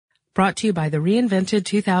Brought to you by the reinvented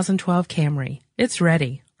 2012 Camry. It's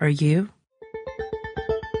ready. Are you?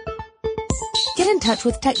 Get in touch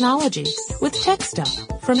with technology with Tech Stuff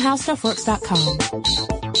from HowStuffWorks.com.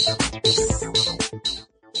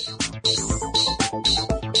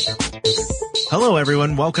 Hello,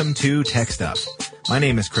 everyone. Welcome to Tech Stuff. My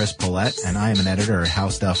name is Chris Pollette, and I am an editor at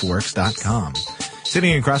HowStuffWorks.com.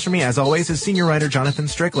 Sitting across from me, as always, is senior writer Jonathan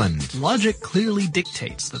Strickland. Logic clearly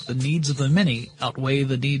dictates that the needs of the many outweigh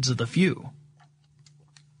the needs of the few.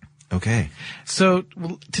 Okay. So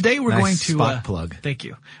today we're going to spot plug. Thank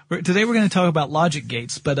you. Today we're going to talk about logic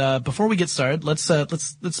gates, but before we get started, let's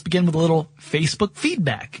begin with a little Facebook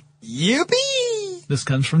feedback. Yippee! This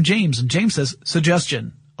comes from James, and James says,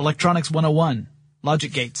 "Suggestion: Electronics 101,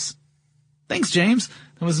 logic gates." Thanks, James.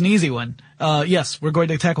 That was an easy one. Yes, we're going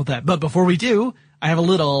to tackle that. But before we do, I have a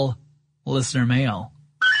little listener mail.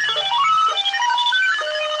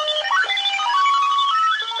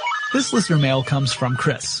 This listener mail comes from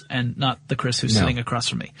Chris, and not the Chris who's sitting across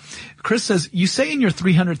from me. Chris says, "You say in your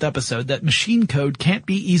 300th episode that machine code can't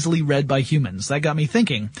be easily read by humans. That got me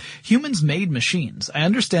thinking. Humans made machines. I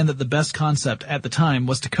understand that the best concept at the time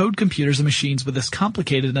was to code computers and machines with this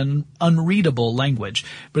complicated and unreadable language.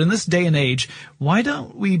 But in this day and age, why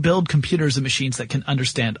don't we build computers and machines that can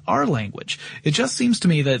understand our language? It just seems to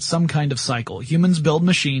me that it's some kind of cycle. Humans build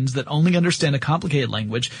machines that only understand a complicated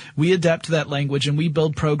language. We adapt to that language, and we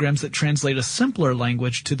build programs that translate a simpler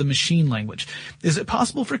language to the machine language. Is it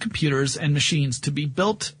possible for computers and machines to be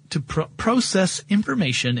built to process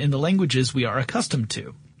information in the languages we are accustomed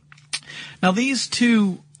to?" Now, these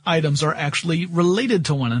two items are actually related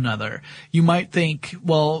to one another. You might think,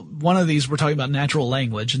 well, one of these we're talking about natural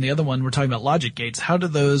language, and the other one we're talking about logic gates. How do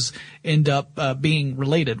those end up being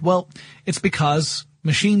related? Well, it's because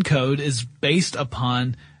machine code is based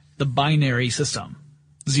upon the binary system.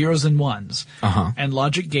 Zeros and ones. And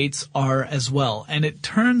logic gates are as well. And it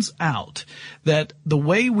turns out that the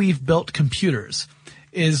way we've built computers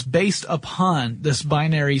is based upon this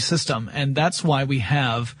binary system, and that's why we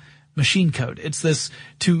have machine code. It's this,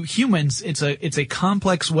 to humans, it's a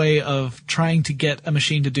complex way of trying to get a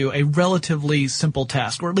machine to do a relatively simple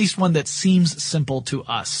task, or at least one that seems simple to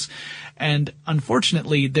us. And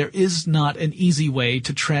unfortunately, there is not an easy way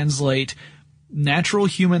to translate natural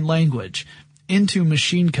human language into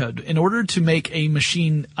machine code. In order to make a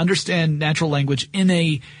machine understand natural language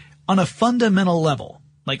on a fundamental level,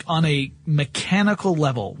 like on a mechanical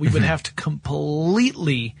level, we would have to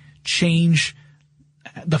completely change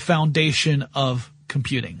the foundation of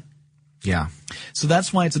computing. Yeah. So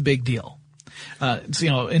that's why it's a big deal.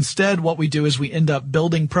 Instead what we do is we end up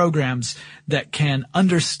building programs that can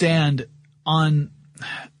understand on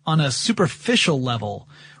a superficial level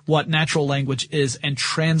what natural language is and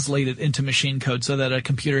translate it into machine code so that a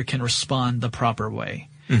computer can respond the proper way.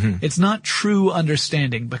 It's not true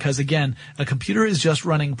understanding because, again, a computer is just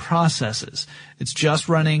running processes. It's just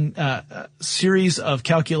running a series of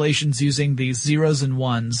calculations using these zeros and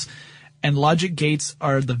ones, and logic gates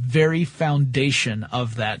are the very foundation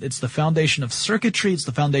of that. It's the foundation of circuitry, it's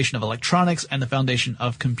the foundation of electronics, and the foundation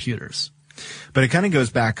of computers. But it kind of goes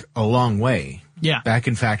back a long way. Yeah. Back,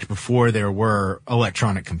 in fact, before there were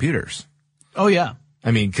electronic computers. Oh, yeah. I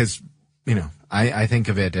mean, because, I think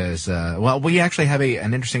of it as, we actually have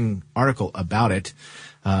an interesting article about it,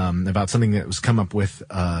 about something that was come up with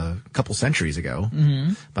a couple centuries ago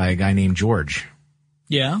by a guy named George.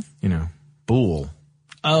 Yeah. Boole.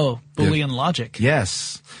 Oh, Boolean logic.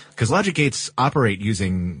 Yes. Because logic gates operate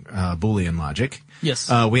using Boolean logic.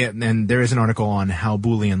 Yes. And there is an article on how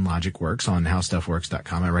Boolean logic works on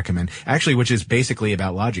HowStuffWorks.com. I recommend, actually, which is basically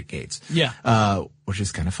about logic gates. Yeah. Which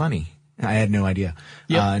is kind of funny. I had no idea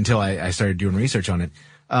until I started doing research on it.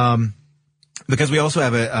 Because we also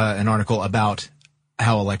have an article about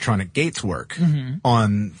how electronic gates work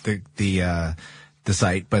on the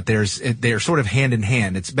site, but they're sort of hand in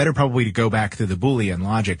hand. It's better probably to go back to the Boolean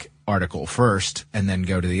logic article first and then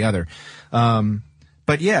go to the other.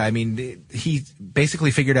 But yeah, I mean, he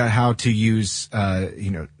basically figured out how to use,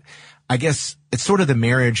 I guess it's sort of the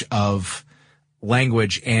marriage of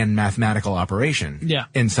language and mathematical operation. Yeah.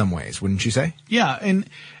 In some ways, wouldn't you say? Yeah. And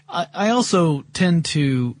I also tend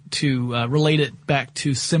to relate it back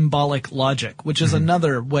to symbolic logic, which is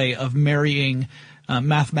another way of marrying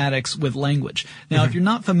mathematics with language. Now, if you're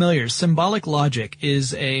not familiar, symbolic logic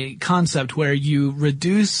is a concept where you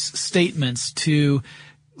reduce statements to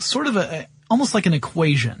sort of almost like an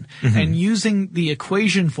equation. And using the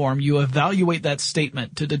equation form, you evaluate that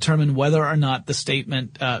statement to determine whether or not the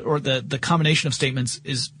statement or the combination of statements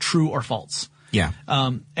is true or false. Yeah.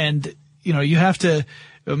 And you have to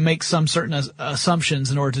make some certain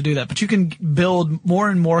assumptions in order to do that. But you can build more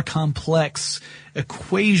and more complex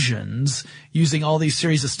equations using all these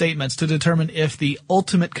series of statements to determine if the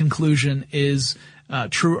ultimate conclusion is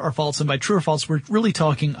true or false. And by true or false, we're really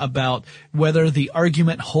talking about whether the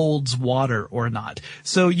argument holds water or not.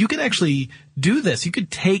 So you could actually do this. You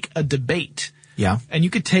could take a debate. Yeah. And you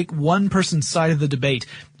could take one person's side of the debate,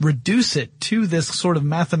 reduce it to this sort of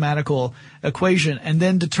mathematical equation, and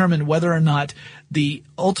then determine whether or not the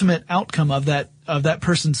ultimate outcome of that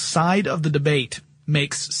person's side of the debate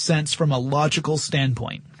makes sense from a logical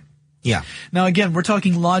standpoint. Yeah. Now again, we're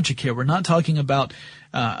talking logic here. We're not talking about,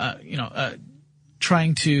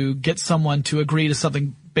 trying to get someone to agree to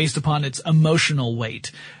something based upon its emotional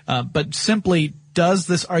weight. But simply, does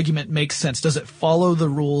this argument make sense? Does it follow the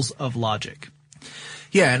rules of logic?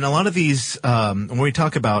 Yeah, and a lot of these, when we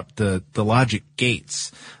talk about the logic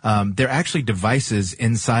gates, they're actually devices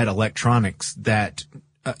inside electronics that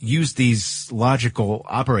use these logical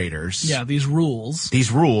operators. Yeah, these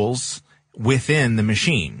rules within the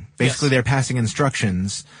machine. Basically, Yes. They're passing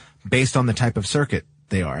instructions based on the type of circuit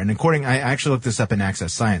they are. And I actually looked this up in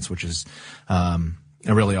Access Science, which is a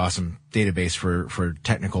really awesome database for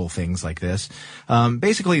technical things like this.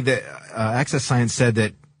 Basically, the Access Science said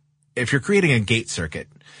that if you're creating a gate circuit,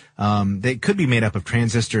 they could be made up of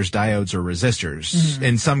transistors, diodes, or resistors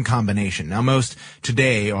in some combination. Now, most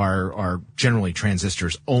today are generally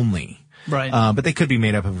transistors only. Right. But they could be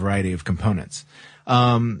made up of a variety of components.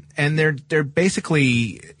 And they're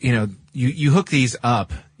basically, you hook these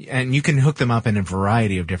up, and you can hook them up in a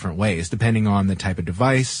variety of different ways, depending on the type of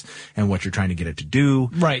device and what you're trying to get it to do.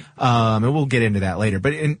 Right. And we'll get into that later.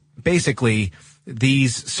 But basically,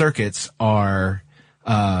 these circuits are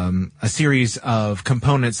a series of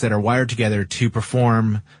components that are wired together to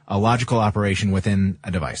perform a logical operation within a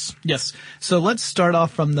device. Yes. So let's start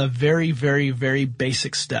off from the very, very, very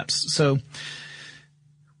basic steps. So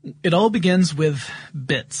it all begins with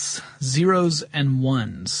bits, zeros and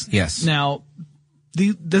ones. Yes. Now,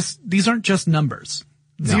 these aren't just numbers.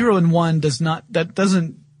 No. 0 and 1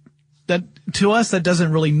 to us, that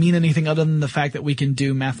doesn't really mean anything other than the fact that we can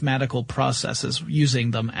do mathematical processes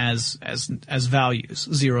using them as values,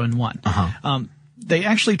 0 and 1. They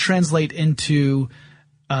actually translate into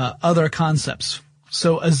other concepts.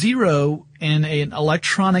 So a 0 in an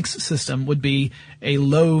electronics system would be a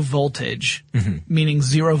low voltage, meaning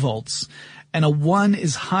 0 volts, and a 1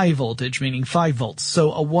 is high voltage, meaning 5 volts.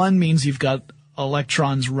 So a 1 means you've got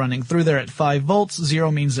electrons running through there at 5 volts.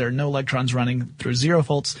 0 means there are no electrons running through 0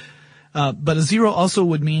 volts. But a 0 also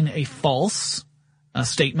would mean a false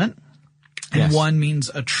statement, and Yes. 1 means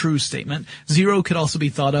a true statement. 0 could also be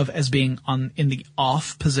thought of as being in the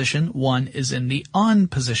off position. 1 is in the on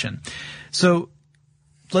position. So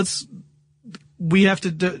we have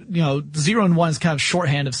to do, 0 and 1 is kind of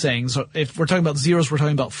shorthand of saying, so if we're talking about zeros, we're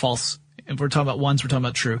talking about false. If we're talking about ones, we're talking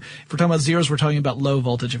about true. If we're talking about zeros, we're talking about low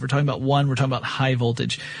voltage. If we're talking about 1, we're talking about high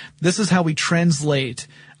voltage. This is how we translate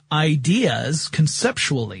ideas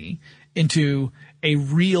conceptually into a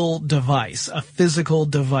real device, a physical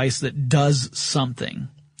device that does something.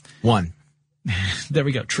 1. There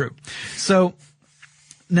we go. True. So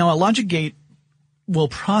now a logic gate will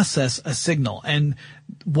process a signal, and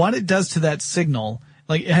what it does to that signal,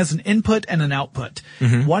 like it has an input and an output.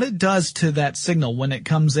 What it does to that signal when it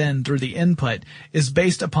comes in through the input is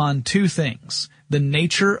based upon two things. The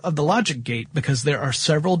nature of the logic gate, because there are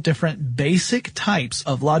several different basic types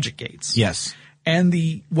of logic gates. Yes. And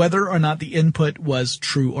whether or not the input was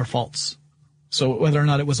true or false. So whether or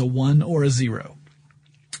not it was a 1 or a 0.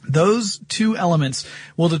 Those two elements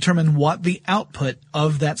will determine what the output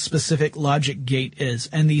of that specific logic gate is.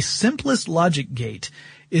 And the simplest logic gate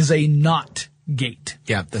is a NOT gate.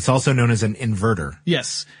 Yeah, that's also known as an inverter.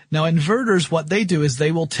 Yes. Now inverters, what they do is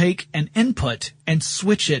they will take an input and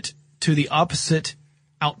switch it to the opposite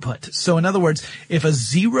output. So in other words, if a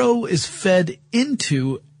 0 is fed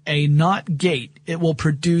into a NOT gate, it will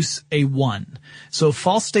produce a 1. So a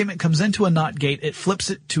false statement comes into a NOT gate, it flips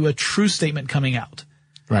it to a true statement coming out.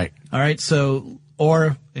 Right. All right. So,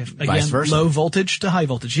 or if again, Vice versa. low voltage to high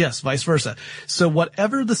voltage. Yes, vice versa. So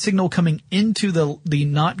whatever the signal coming into the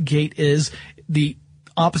NOT gate is, the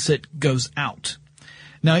opposite goes out.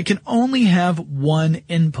 Now it can only have one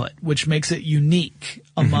input, which makes it unique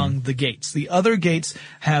among the gates. The other gates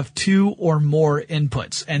have 2 or more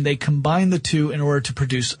inputs, and they combine the 2 in order to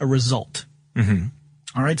produce a result.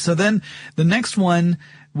 All right. So then the next one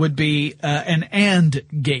would be an AND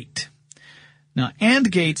gate. Now, AND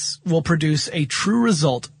gates will produce a true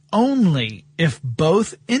result only if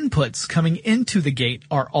both inputs coming into the gate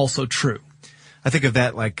are also true. I think of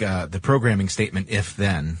that like the programming statement if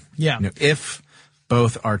then. Yeah. If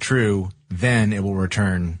both are true, then it will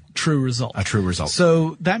return a true result.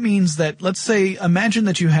 So that means that, let's say, imagine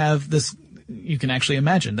that you have this, you can actually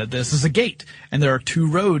imagine that this is a gate, and there are two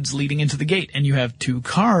roads leading into the gate, and you have two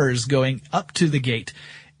cars going up to the gate.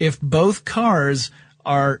 If both cars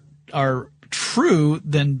are true,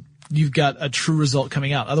 then you've got a true result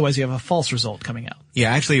coming out. Otherwise, you have a false result coming out.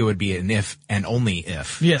 Yeah, actually, it would be an if and only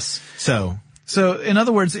if. Yes. So in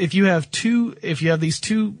other words, if you have these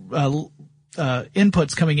two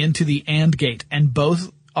inputs coming into the AND gate, and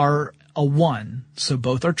both are a 1, so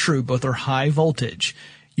both are true, both are high voltage,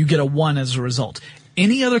 you get a 1 as a result.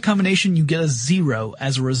 Any other combination, you get a 0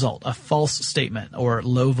 as a result, a false statement or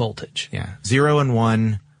low voltage. Yeah. 0 and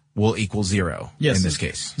 1 will equal 0 yes, in this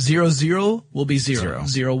case. 0, 0 will be 0.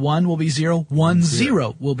 0, 1 will be 0. 1,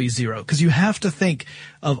 0 will be 0. Because you have to think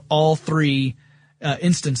of all three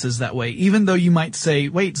instances that way. Even though you might say,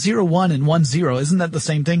 wait, 0, 1 and 1, 0, isn't that the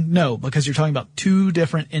same thing? No, because you're talking about two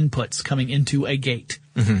different inputs coming into a gate.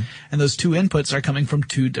 Mm-hmm. And those two inputs are coming from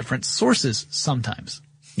two different sources sometimes.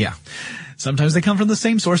 Yeah. Sometimes they come from the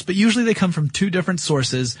same source, but usually they come from two different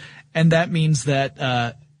sources. And that means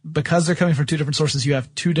that, because they're coming from two different sources, you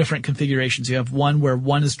have two different configurations. You have one where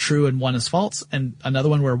one is true and one is false, and another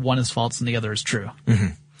one where one is false and the other is true. Mm-hmm.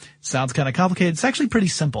 Sounds kind of complicated. It's actually pretty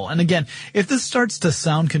simple. And again, if this starts to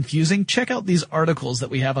sound confusing, check out these articles that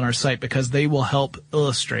we have on our site, because they will help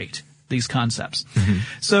illustrate these concepts. Mm-hmm.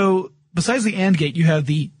 So besides the AND gate, you have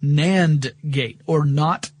the NAND gate, or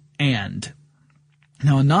not AND.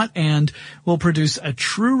 Now, a not AND will produce a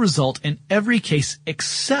true result in every case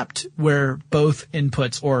except where both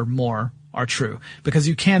inputs or more are true, because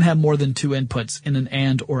you can have more than two inputs in an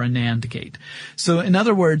AND or a NAND gate. So in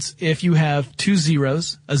other words, if you have two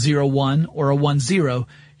zeros, a 0, 1 or a 1, 0,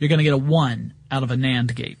 you're going to get a 1 out of a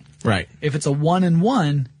NAND gate. Right. If it's a 1 and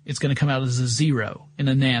 1, it's going to come out as a 0 in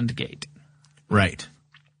a NAND gate. Right.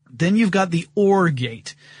 Then you've got the OR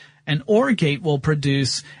gate. An OR gate will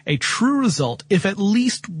produce a true result if at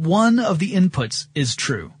least one of the inputs is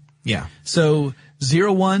true. Yeah. So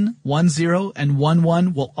 0, 1, 1, 0, and 1,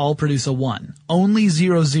 1 will all produce a 1. Only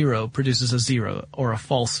 0, 0 produces a 0 or a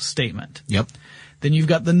false statement. Yep. Then you've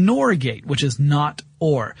got the NOR gate, which is not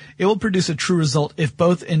OR. It will produce a true result if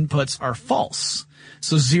both inputs are false.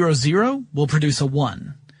 So 0, 0 will produce a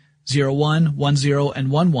 1. 0, 1, 1, 0,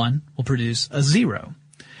 and 1, 1 will produce a 0.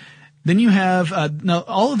 Then you have, now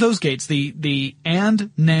all of those gates, the AND,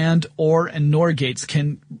 NAND, OR, and NOR gates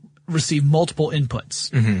can receive multiple inputs.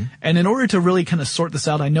 Mm-hmm. And in order to really kind of sort this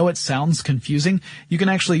out, I know it sounds confusing, you can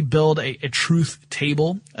actually build a truth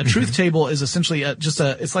table. A truth table is essentially it's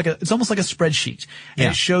almost like a spreadsheet. And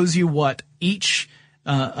it shows you what each,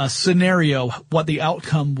 scenario, what the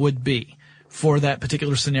outcome would be for that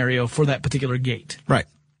particular scenario, for that particular gate. Right.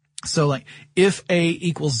 So like, if A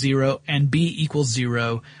equals 0 and B equals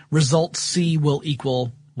 0, result C will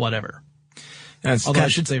equal whatever. Although I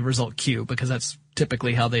should say result Q, because that's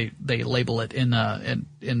typically how they label it in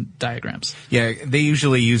diagrams. Yeah, they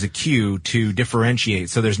usually use a Q to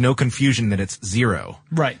differentiate, so there's no confusion that it's 0.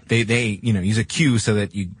 Right. They use a Q so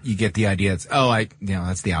that you get the idea it's,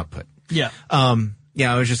 that's the output. Yeah.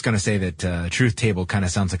 Yeah, I was just going to say that truth table kind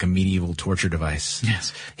of sounds like a medieval torture device.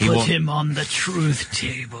 Yes. Put him on the truth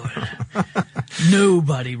table.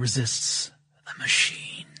 Nobody resists the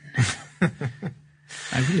machine.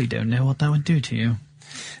 I really don't know what that would do to you.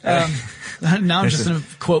 Now I'm just going to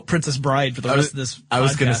quote Princess Bride for the rest of this podcast. I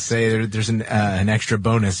was going to say there's an extra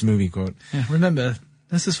bonus movie quote. Yeah, remember,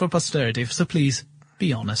 this is for posterity, so please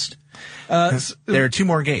be honest. There are two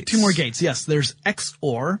more gates. Two more gates, yes. There's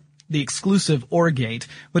XOR, the exclusive OR gate,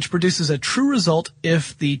 which produces a true result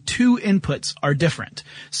if the two inputs are different.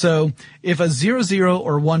 So if a 0, 0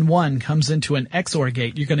 or 1, 1 comes into an XOR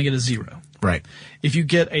gate, you're going to get a 0. Right. If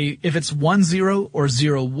it's 1, 0 or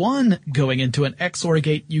 0, 1 going into an XOR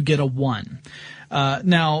gate, you get a 1.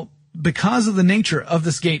 Now, because of the nature of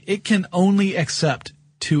this gate, it can only accept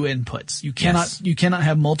two inputs. You cannot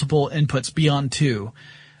have multiple inputs beyond two.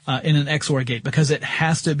 In an XOR gate, because it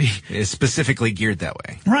has to be. It's specifically geared that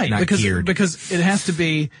way. Right. Not geared. Because it has to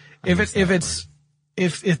be,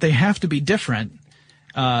 if they have to be different,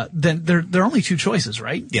 then there are only two choices,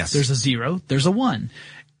 right? Yes. There's a 0, there's a 1.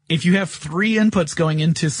 If you have three inputs going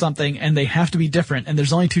into something and they have to be different and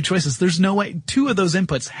there's only two choices, there's no way, two of those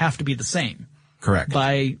inputs have to be the same. Correct.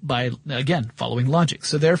 By again, following logic.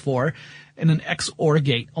 So therefore, in an XOR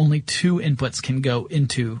gate, only two inputs can go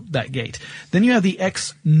into that gate. Then you have the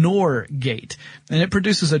XNOR gate, and it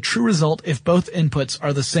produces a true result if both inputs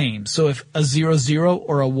are the same. So if a 0, 0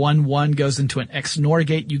 or a 1, 1 goes into an XNOR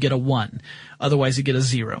gate, you get a 1. Otherwise, you get a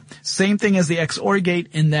 0. Same thing as the XOR gate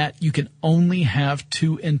in that you can only have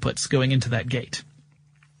two inputs going into that gate.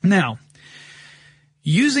 Now,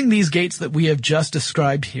 using these gates that we have just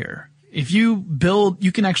described here, you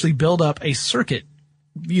can actually build up a circuit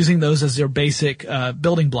using those as their basic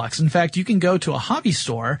building blocks. In fact, you can go to a hobby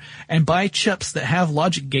store and buy chips that have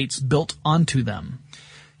logic gates built onto them.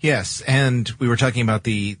 Yes, and we were talking about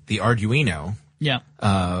the Arduino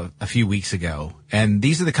a few weeks ago, and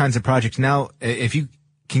these are the kinds of projects now, if you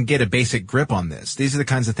can get a basic grip on this, these are the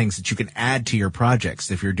kinds of things that you can add to your projects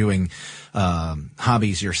if you're doing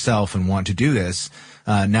hobbies yourself and want to do this.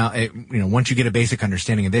 Once you get a basic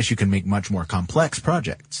understanding of this, you can make much more complex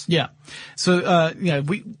projects. Yeah. So,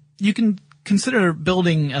 you can consider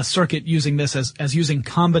building a circuit using this as using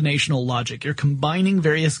combinational logic. You're combining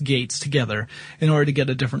various gates together in order to get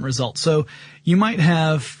a different result. So you might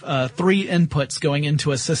have 3 inputs going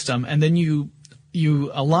into a system, and then you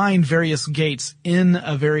align various gates in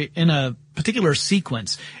a particular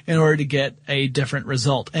sequence in order to get a different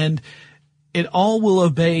result. And it all will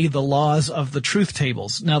obey the laws of the truth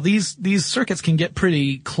tables. Now, these circuits can get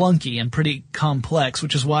pretty clunky and pretty complex,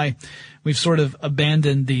 which is why we've sort of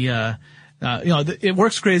abandoned it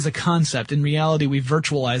works great as a concept. In reality, we've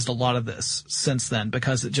virtualized a lot of this since then,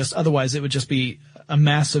 because otherwise it would just be a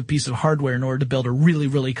massive piece of hardware in order to build a really,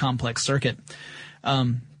 really complex circuit.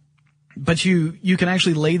 But you can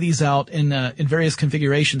actually lay these out in various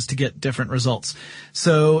configurations to get different results.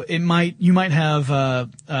 So you might have 2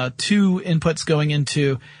 inputs going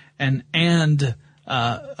into an AND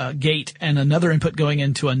gate and another input going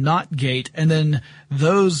into a NOT gate, and then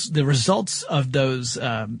the results of those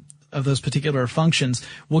particular functions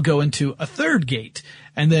will go into a third gate,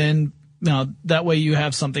 and then that way you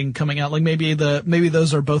have something coming out, like maybe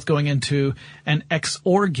those are both going into an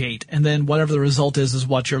XOR gate, and then whatever the result is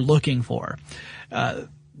what you're looking for.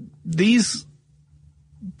 These,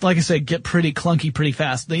 like I said, get pretty clunky pretty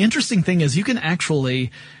fast. The interesting thing is you can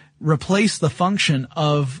actually replace the function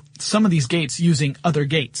of some of these gates using other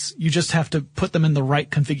gates. You just have to put them in the right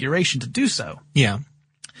configuration to do so. Yeah.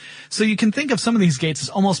 So you can think of some of these gates as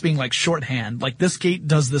almost being like shorthand, like this gate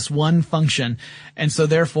does this one function, and so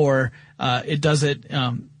therefore it does it,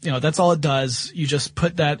 that's all it does. You just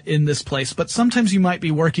put that in this place. But sometimes you might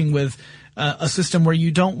be working with a system where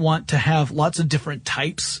you don't want to have lots of different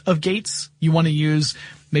types of gates. You want to use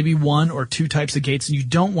maybe 1 or 2 types of gates, and you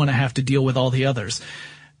don't want to have to deal with all the others.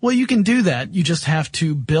 Well, you can do that. You just have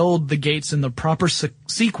to build the gates in the proper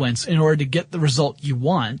sequence in order to get the result you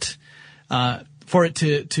want. For it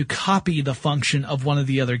to copy the function of one of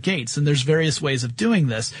the other gates. And there's various ways of doing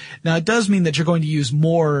this. Now, it does mean that you're going to use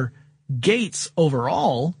more gates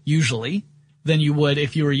overall, usually, than you would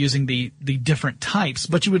if you were using the different types,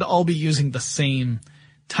 but you would all be using the same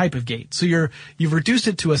type of gate. So you've reduced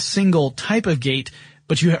it to a single type of gate,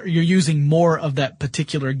 but you're using more of that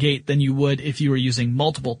particular gate than you would if you were using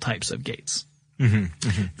multiple types of gates. Mm-hmm,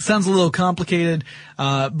 mm-hmm. It sounds a little complicated,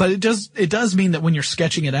 but it does mean that when you're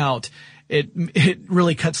sketching it out, it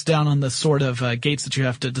really cuts down on the sort of gates that you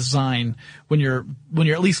have to design when you're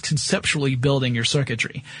at least conceptually building your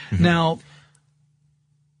circuitry. Mm-hmm. Now,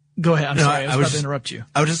 go ahead. I'm sorry. I was about to interrupt you.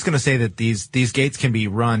 I was just going to say that these gates can be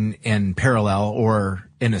run in parallel or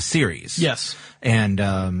in a series. Yes. And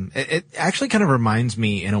it actually kind of reminds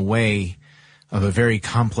me in a way of a very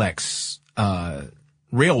complex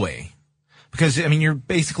railway, because you're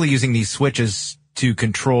basically using these switches to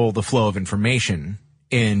control the flow of information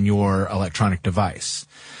in your electronic device.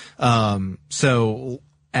 So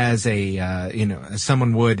as as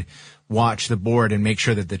someone would watch the board and make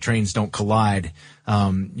sure that the trains don't collide,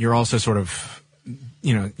 you're also sort of,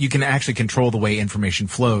 you can actually control the way information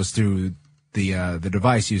flows through the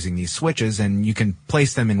device using these switches, and you can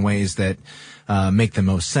place them in ways that make the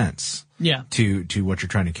most sense. Yeah. To what you're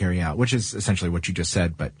trying to carry out, which is essentially what you just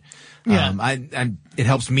said. But it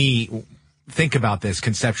helps me think about this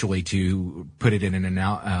conceptually to put it in an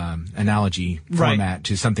analogy format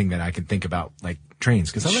to something that I can think about, like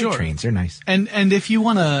trains, because I like trains. They're nice. And if you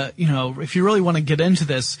want to, if you really want to get into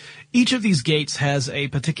this, each of these gates has a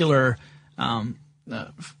particular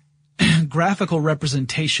graphical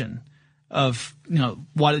representation of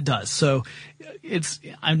what it does. So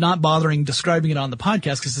I'm not bothering describing it on the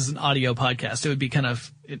podcast because this is an audio podcast. It'd be kind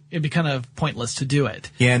of pointless to do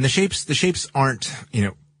it. Yeah, and the shapes aren't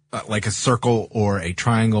like a circle or a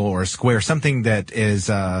triangle or a square, something that is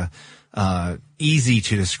easy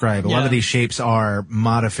to describe. A lot of these shapes are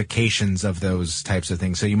modifications of those types of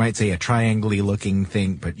things. So you might say a triangle-y looking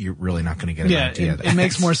thing, but you're really not going to get an idea. It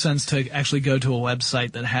makes more sense to actually go to a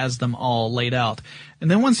website that has them all laid out.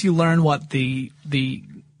 And then once you learn what the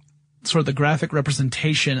sort of the graphic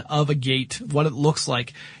representation of a gate, what it looks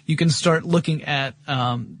like, you can start looking at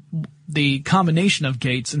the combination of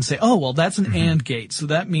gates and say, oh, well, that's an AND gate. So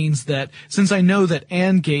that means that since I know that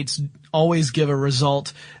AND gates always give a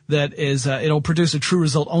result that is, it'll produce a true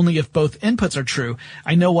result only if both inputs are true,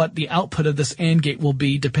 I know what the output of this AND gate will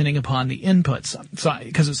be depending upon the inputs. So,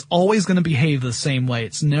 because it's always going to behave the same way.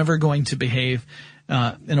 It's never going to behave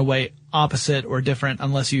in a way opposite or different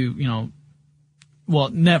unless well,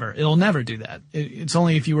 never. It'll never do that. It's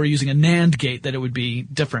only if you were using a NAND gate that it would be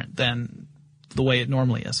different than the way it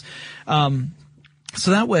normally is.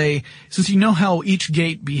 So that way, since you know how each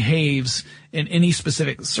gate behaves in any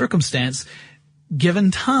specific circumstance,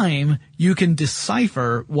 given time, you can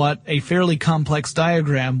decipher what a fairly complex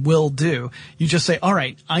diagram will do. You just say, all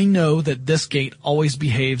right, I know that this gate always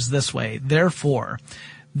behaves this way. Therefore,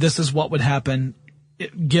 this is what would happen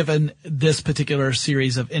given this particular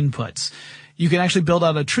series of inputs. You can actually build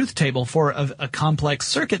out a truth table for a complex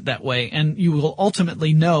circuit that way, and you will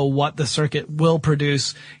ultimately know what the circuit will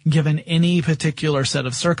produce given any particular set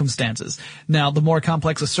of circumstances. Now, the more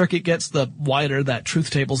complex a circuit gets, the wider that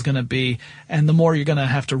truth table is going to be, and the more you're going to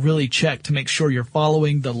have to really check to make sure you're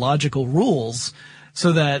following the logical rules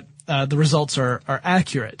so that the results are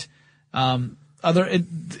accurate.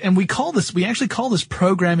 And we actually call this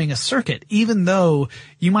programming a circuit, even though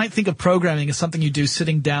you might think of programming as something you do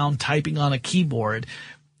sitting down, typing on a keyboard.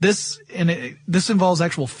 This involves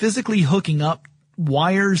actual physically hooking up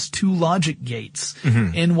wires to logic gates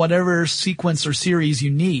in whatever sequence or series you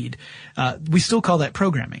need. We still call that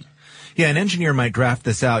programming. Yeah, an engineer might draft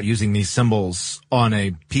this out using these symbols on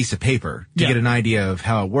a piece of paper to get an idea of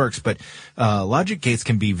how it works, but logic gates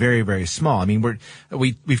can be very, very small. I mean,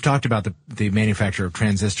 we've talked about the manufacture of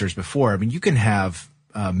transistors before. I mean, you can have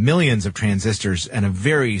millions of transistors and a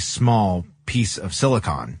very small piece of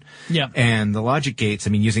silicon. Yeah. And the logic gates, I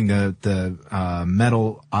mean, using the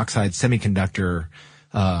metal oxide semiconductor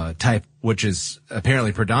type, which is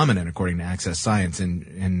apparently predominant according to Access Science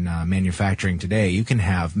in manufacturing today, you can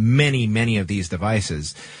have many of these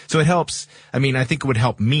devices. So it helps. I mean, I think it would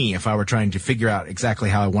help me if I were trying to figure out exactly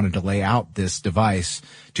how I wanted to lay out this device,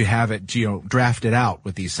 to have it, draft it out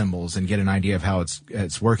with these symbols and get an idea of how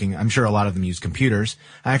it's working. I'm sure a lot of them use computers.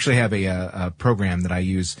 I actually have a program that I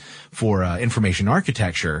use for information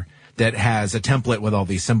architecture that has a template with all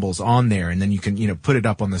these symbols on there, and then you can, put it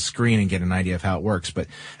up on the screen and get an idea of how it works. But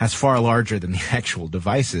that's far larger than the actual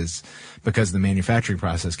devices because the manufacturing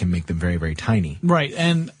process can make them very, very tiny. Right.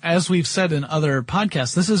 And as we've said in other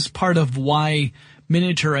podcasts, this is part of why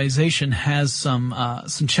miniaturization has some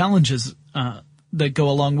challenges, that go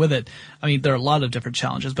along with it. I mean, there are a lot of different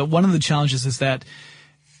challenges, but one of the challenges is that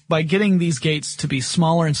by getting these gates to be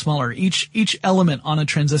smaller and smaller, each element on a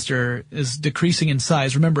transistor is decreasing in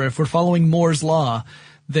size. Remember, if we're following Moore's law,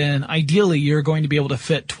 then ideally you're going to be able to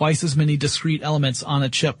fit twice as many discrete elements on a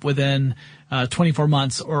chip within 24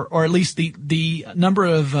 months, or at least the number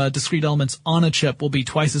of discrete elements on a chip will be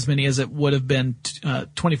twice as many as it would have been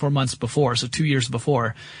 24 months before, so 2 years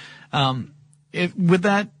before. With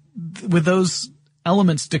those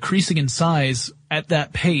elements decreasing in size at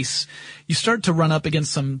that pace, you start to run up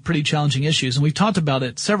against some pretty challenging issues. And we've talked about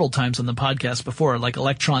it several times on the podcast before, like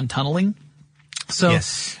electron tunneling. So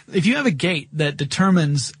yes. If you have a gate that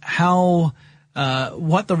determines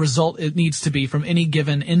what the result it needs to be from any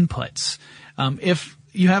given inputs, if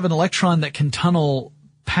you have an electron that can tunnel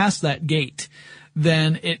past that gate,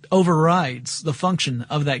 then it overrides the function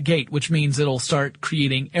of that gate, which means it'll start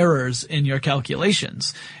creating errors in your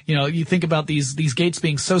calculations. You think about these gates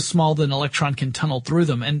being so small that an electron can tunnel through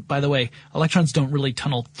them. And by the way, electrons don't really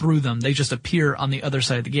tunnel through them. They just appear on the other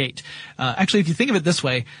side of the gate. Actually, if you think of it this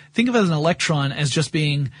way, think of it as an electron as just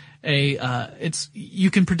being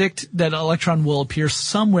you can predict that an electron will appear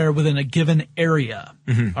somewhere within a given area.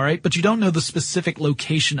 Mm-hmm. All right. But you don't know the specific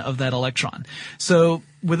location of that electron. So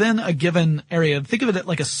within a given area, think of it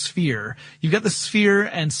like a sphere. You've got the sphere,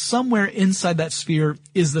 and somewhere inside that sphere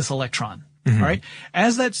is this electron. Mm-hmm. All right.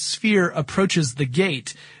 As that sphere approaches the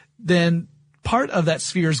gate, then part of that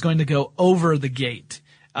sphere is going to go over the gate.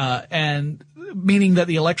 And meaning that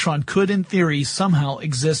the electron could, in theory, somehow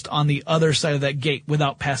exist on the other side of that gate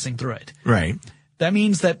without passing through it. Right. That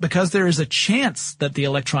means that because there is a chance that the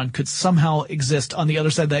electron could somehow exist on the other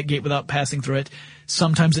side of that gate without passing through it,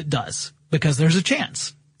 sometimes it does, because there's a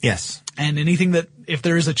chance. Yes. And if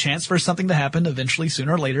there is a chance for something to happen, eventually,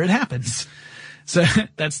 sooner or later, it happens. So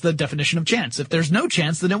that's the definition of chance. If there's no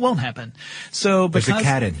chance, then it won't happen. So there's a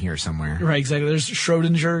cat in here somewhere. Right, exactly. There's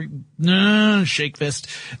Schrodinger, shake fist.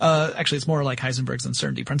 Actually, it's more like Heisenberg's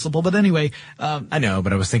uncertainty principle. But anyway, I know,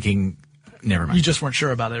 but I was thinking Never mind. You just weren't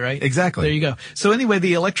sure about it, right? Exactly. There you go. So anyway,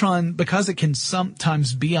 the electron, because it can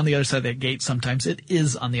sometimes be on the other side of that gate, sometimes it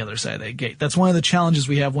is on the other side of that gate. That's one of the challenges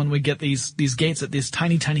we have when we get these gates at this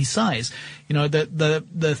tiny, tiny size. You know,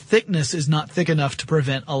 the thickness is not thick enough to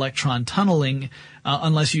prevent electron tunneling,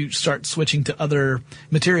 unless you start switching to other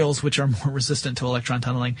materials which are more resistant to electron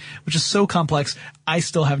tunneling, which is so complex. I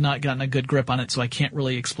still have not gotten a good grip on it, so I can't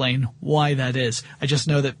really explain why that is. I just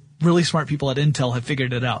know that really smart people at Intel have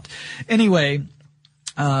figured it out. Anyway,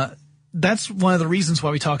 that's one of the reasons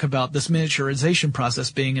why we talk about this miniaturization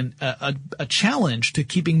process being a challenge to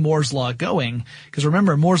keeping Moore's Law going. Because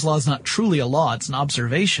remember, Moore's Law is not truly a law, it's an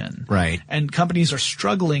observation. Right. And companies are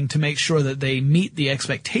struggling to make sure that they meet the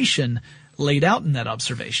expectation laid out in that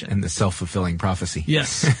observation. And the self-fulfilling prophecy.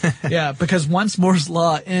 Yes. Yeah, because once Moore's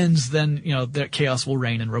Law ends, then, you know, the chaos will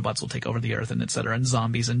reign and robots will take over the earth and et cetera, and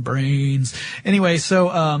zombies and brains. Anyway,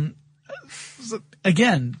 so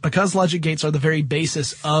again, because logic gates are the very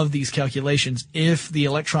basis of these calculations, if the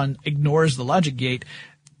electron ignores the logic gate,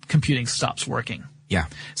 computing stops working. Yeah.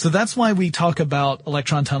 So that's why we talk about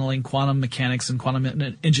electron tunneling, quantum mechanics, and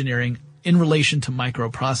quantum engineering in relation to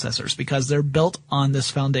microprocessors, because they're built on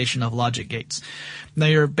this foundation of logic gates. Now,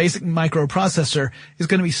 your basic microprocessor is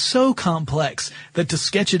going to be so complex that to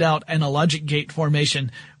sketch it out in a logic gate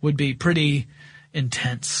formation would be pretty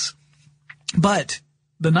intense. But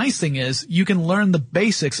the nice thing is you can learn the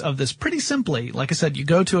basics of this pretty simply. Like I said, you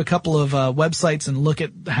go to a couple of websites and look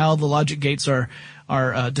at how the logic gates are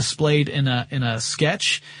displayed in a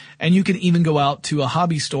sketch, and you can even go out to a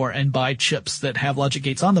hobby store and buy chips that have logic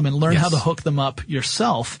gates on them and learn how to hook them up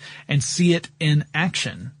yourself and see it in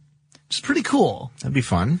action. It's pretty cool. That'd be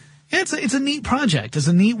fun. Yeah, it's a neat project. It's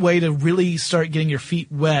a neat way to really start getting your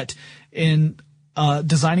feet wet in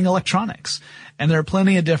designing electronics. And there are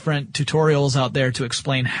plenty of different tutorials out there to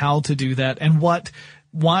explain how to do that and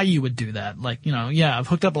why you would do that. Like, you know, yeah, I've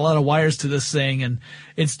hooked up a lot of wires to this thing and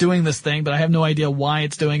it's doing this thing, but I have no idea why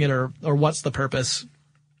it's doing it or what's the purpose.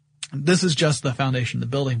 This is just the foundation, the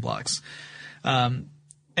building blocks. And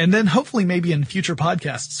then hopefully maybe in future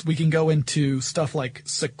podcasts, we can go into stuff like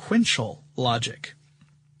sequential logic.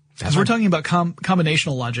 Because we're talking about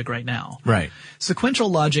combinational logic right now. Right. Sequential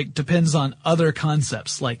logic depends on other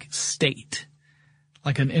concepts like state,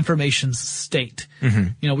 like an information's state. Mm-hmm.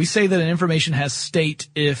 You know, we say that an information has state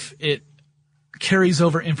if it carries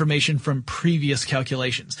over information from previous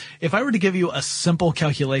calculations. If I were to give you a simple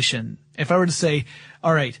calculation, if I were to say,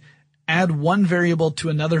 all right, add one variable to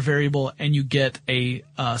another variable and you get a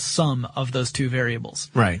sum of those two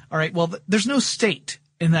variables. Right. All right. Well, there's no state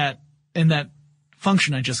in that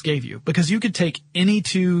function I just gave you, because you could take any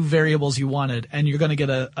two variables you wanted and you're going to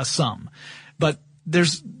get a sum. But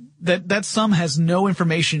that sum has no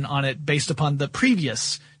information on it based upon the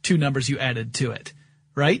previous two numbers you added to it.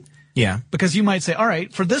 Right? Yeah. Because you might say, all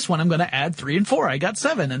right, for this one, I'm going to add 3 and 4. I got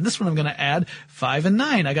 7. And this one, I'm going to add 5 and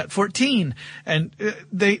 9. I got 14. And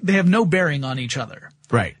they have no bearing on each other.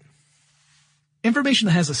 Right. Information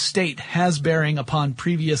that has a state has bearing upon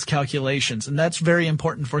previous calculations, and that's very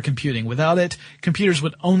important for computing. Without it, computers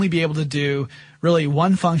would only be able to do really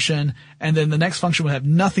one function, and then the next function would have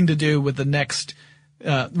nothing to do with the next,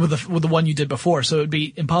 with the one you did before. So it would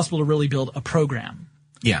be impossible to really build a program.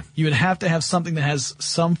 Yeah. You would have to have something that has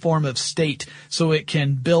some form of state so it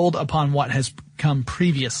can build upon what has come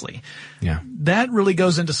previously. Yeah. That really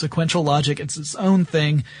goes into sequential logic. It's its own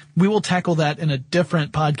thing. We will tackle that in a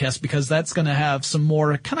different podcast because that's going to have some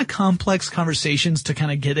more kind of complex conversations to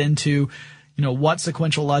kind of get into, you know, what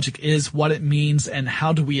sequential logic is, what it means, and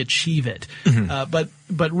how do we achieve it. Mm-hmm.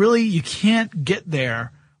 But really you can't get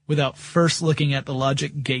there without first looking at the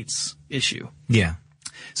logic gates issue. Yeah.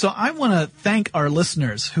 So I want to thank our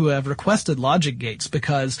listeners who have requested logic gates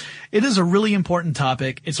because it is a really important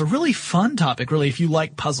topic. It's a really fun topic, really, if you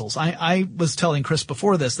like puzzles. I was telling Chris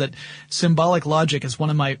before this that symbolic logic was one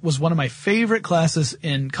of my favorite classes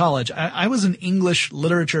in college. I was an English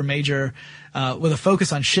literature major, with a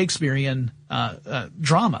focus on Shakespearean,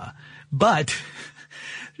 drama, but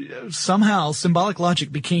somehow symbolic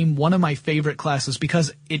logic became one of my favorite classes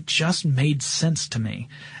because it just made sense to me.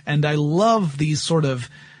 And I love these sort of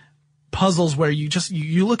puzzles where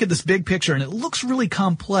you look at this big picture and it looks really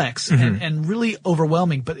complex mm-hmm. and really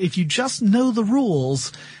overwhelming. But if you just know the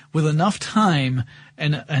rules with enough time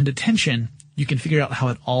and attention, you can figure out how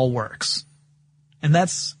it all works. And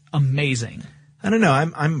that's amazing. I don't know.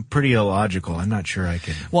 I'm pretty illogical. I'm not sure I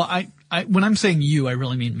could. Well, I when I'm saying you, I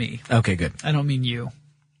really mean me. Okay, good. I don't mean you.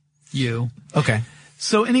 You. Okay.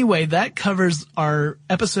 So anyway, that covers our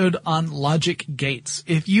episode on logic gates.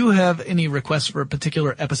 If you have any requests for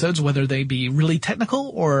particular episodes, whether they be really technical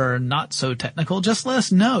or not so technical, just let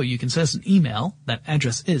us know. You can send us an email. That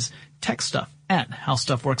address is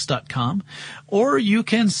techstuff@howstuffworks.com, or you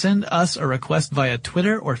can send us a request via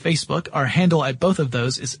Twitter or Facebook. Our handle at both of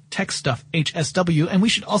those is techstuffhsw, and we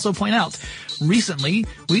should also point out, recently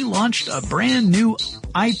we launched a brand new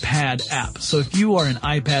iPad app. So if you are an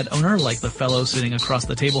iPad owner, like the fellow sitting across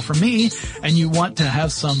the table from me, and you want to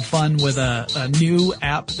have some fun with a new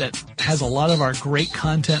app that has a lot of our great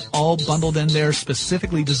content all bundled in there,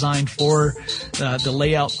 specifically designed for the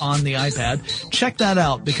layout on the iPad, check that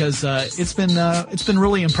out, because it's been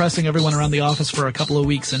really impressing everyone around the office for a couple of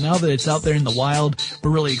weeks, and now that it's out there in the wild,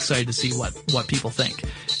 we're really excited to see what people think.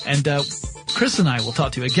 And Chris and I will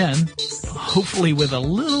talk to you again, hopefully with a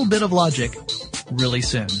little bit of logic, really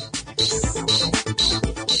soon.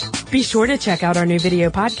 Be sure to check out our new video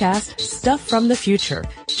podcast, Stuff from the Future.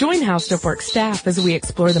 Join How Stuff Works staff as we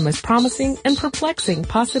explore the most promising and perplexing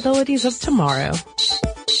possibilities of tomorrow.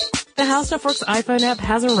 The How Stuff Works iPhone app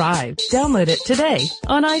has arrived. Download it today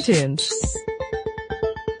on iTunes.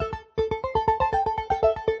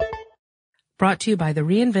 Brought to you by the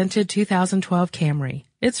reinvented 2012 Camry.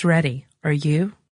 It's ready. Are you?